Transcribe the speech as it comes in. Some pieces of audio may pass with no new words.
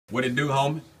What it do,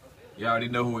 homie? You already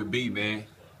know who it be, man.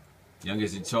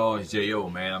 Youngest in charge, J.O.,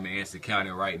 man. I'm in Anson County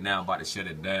right now, about to shut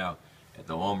it down at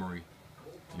the Armory.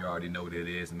 You already know what it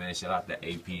is, man. Shout out to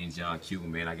AP and John Q,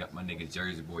 man. I got my nigga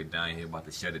Jersey boy down here about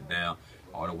to shut it down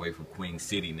all the way from Queen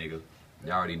City, nigga.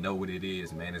 You already know what it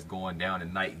is, man. It's going down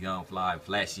tonight, Young, Fly, and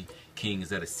Flashy.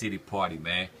 Kings of the City party,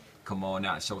 man. Come on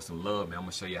out and show some love, man. I'm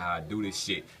going to show you how I do this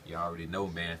shit. You already know,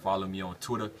 man. Follow me on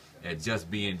Twitter at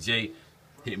JustBeingJ.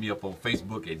 Hit me up on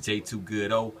Facebook at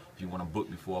J2GoodO if you want to book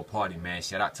me for a party, man.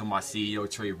 Shout out to my CEO,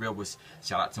 Trey Rivers.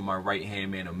 Shout out to my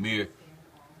right-hand man, Amir.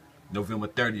 November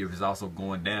 30th is also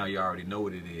going down. You already know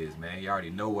what it is, man. You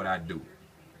already know what I do.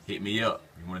 Hit me up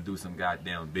if you want to do some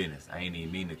goddamn business. I ain't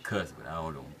even mean to cuss, but I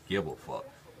don't give a fuck.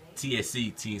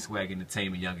 TSC, Team Swag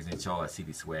Entertainment, youngest in charge,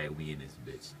 City Swag, we in this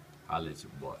bitch. I'll let you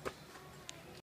boy.